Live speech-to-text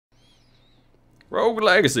Rogue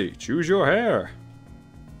Legacy. Choose your hair.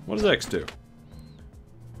 What does X do?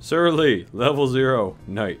 Sir Lee, level 0,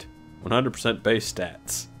 Knight. 100% base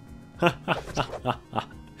stats.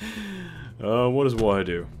 What does Y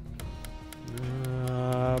do?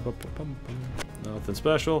 Nothing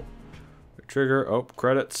special. Trigger. Oh,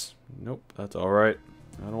 credits. Nope, that's alright.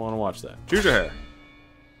 I don't want to watch that. Choose your hair.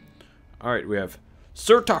 Alright, we have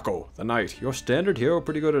Sir Taco, the Knight. Your standard hero,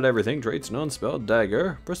 pretty good at everything. Traits, non-spell,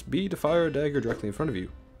 dagger. Press B to fire a dagger directly in front of you.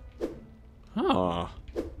 Huh.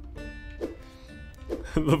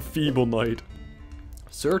 The Feeble Knight.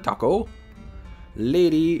 Sir Taco.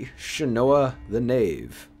 Lady Shanoa, the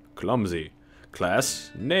Knave. Clumsy.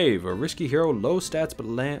 Class, Knave. A risky hero, low stats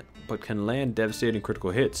but can land devastating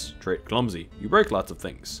critical hits. Trait, Clumsy. You break lots of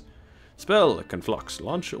things. Spell, Conflux.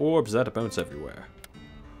 Launch orbs that bounce everywhere.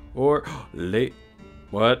 Or,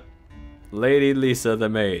 what? Lady Lisa the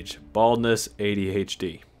Mage. Baldness,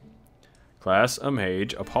 ADHD. Class, a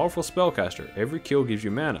Mage. A powerful spellcaster. Every kill gives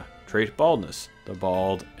you mana. Trait, Baldness. The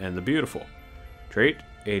bald and the beautiful. Trait,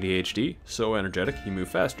 ADHD. So energetic, you move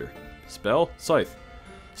faster. Spell, Scythe.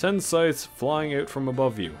 Send scythes flying out from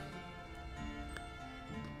above you.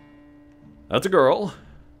 That's a girl.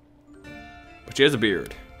 But she has a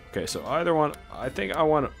beard. Okay, so either one. I'm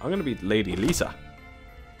gonna be Lady Lisa.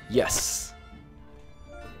 Yes.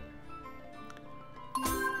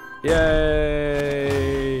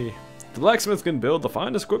 Yay! The blacksmith can build the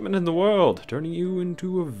finest equipment in the world, turning you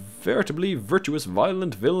into a veritably virtuous,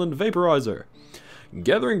 violent villain vaporizer.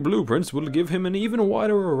 Gathering blueprints will give him an even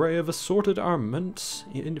wider array of assorted armaments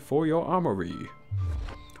for your armory.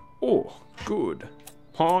 Oh, good.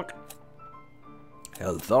 Honk.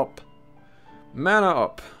 Health up. Mana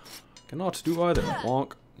up. Cannot do either.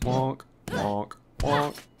 Wonk, wonk, wonk,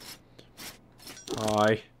 wonk.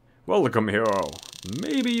 Hi. Welcome, hero.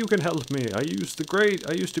 Maybe you can help me. I used to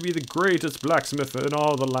be the greatest blacksmith in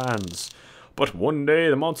all the lands. But one day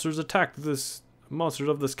the monsters of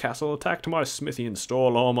this castle attacked my smithy and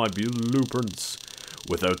stole all my blueprints.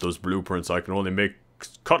 Without those blueprints, I can only make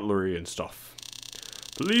cutlery and stuff.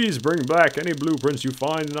 Please bring back any blueprints you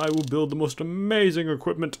find and I will build the most amazing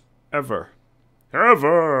equipment ever.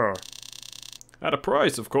 Ever! At a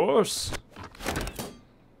price, of course.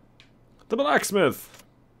 The blacksmith.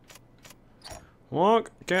 Wonk.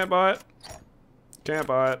 Can't buy it. Can't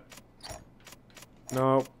buy it.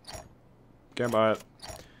 No. Can't buy it.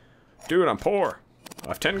 Dude, I'm poor. I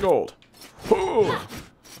have 10 gold. Ooh,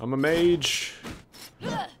 I'm a mage.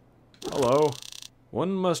 Hello.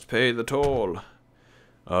 One must pay the toll.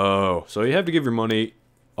 Oh, so you have to give your money,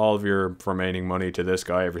 all of your remaining money to this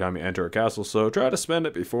guy every time you enter a castle, so try to spend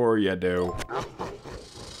it before you do.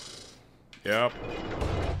 Yep.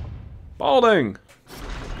 Balding!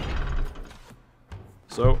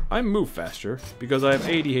 So, I move faster because I have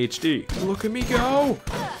ADHD. Look at me go!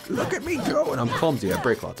 Look at me go! And I'm clumsy, I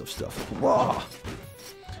break lots of stuff. Whoa!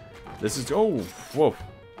 This is... oh, whoa.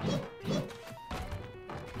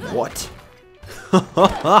 What?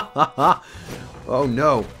 Oh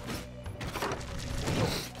no.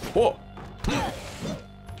 Whoa.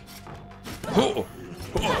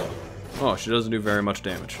 Oh, she doesn't do very much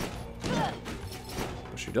damage.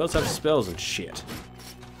 But she does have spells and shit.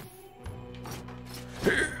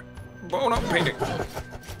 Bone up painting.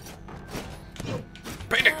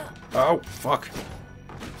 Painting. Oh, fuck.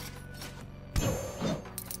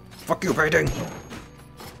 Fuck you, painting.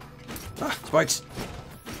 Ah, spikes.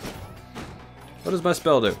 What does my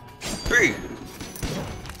spell do? B.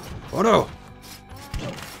 Oh no.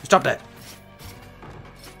 Stop that.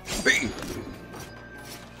 B.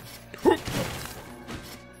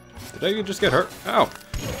 Did I just get hurt? Ow.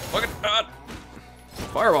 Look at that.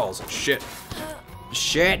 Fireballs and shit.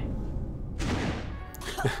 Shit.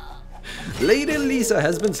 Lady Lisa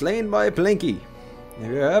has been slain by a Plinky. If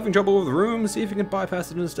you're having trouble with the room, see if you can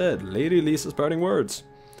bypass it instead. Lady Lisa's parting words.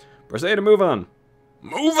 Press A to move on.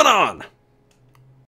 Moving on!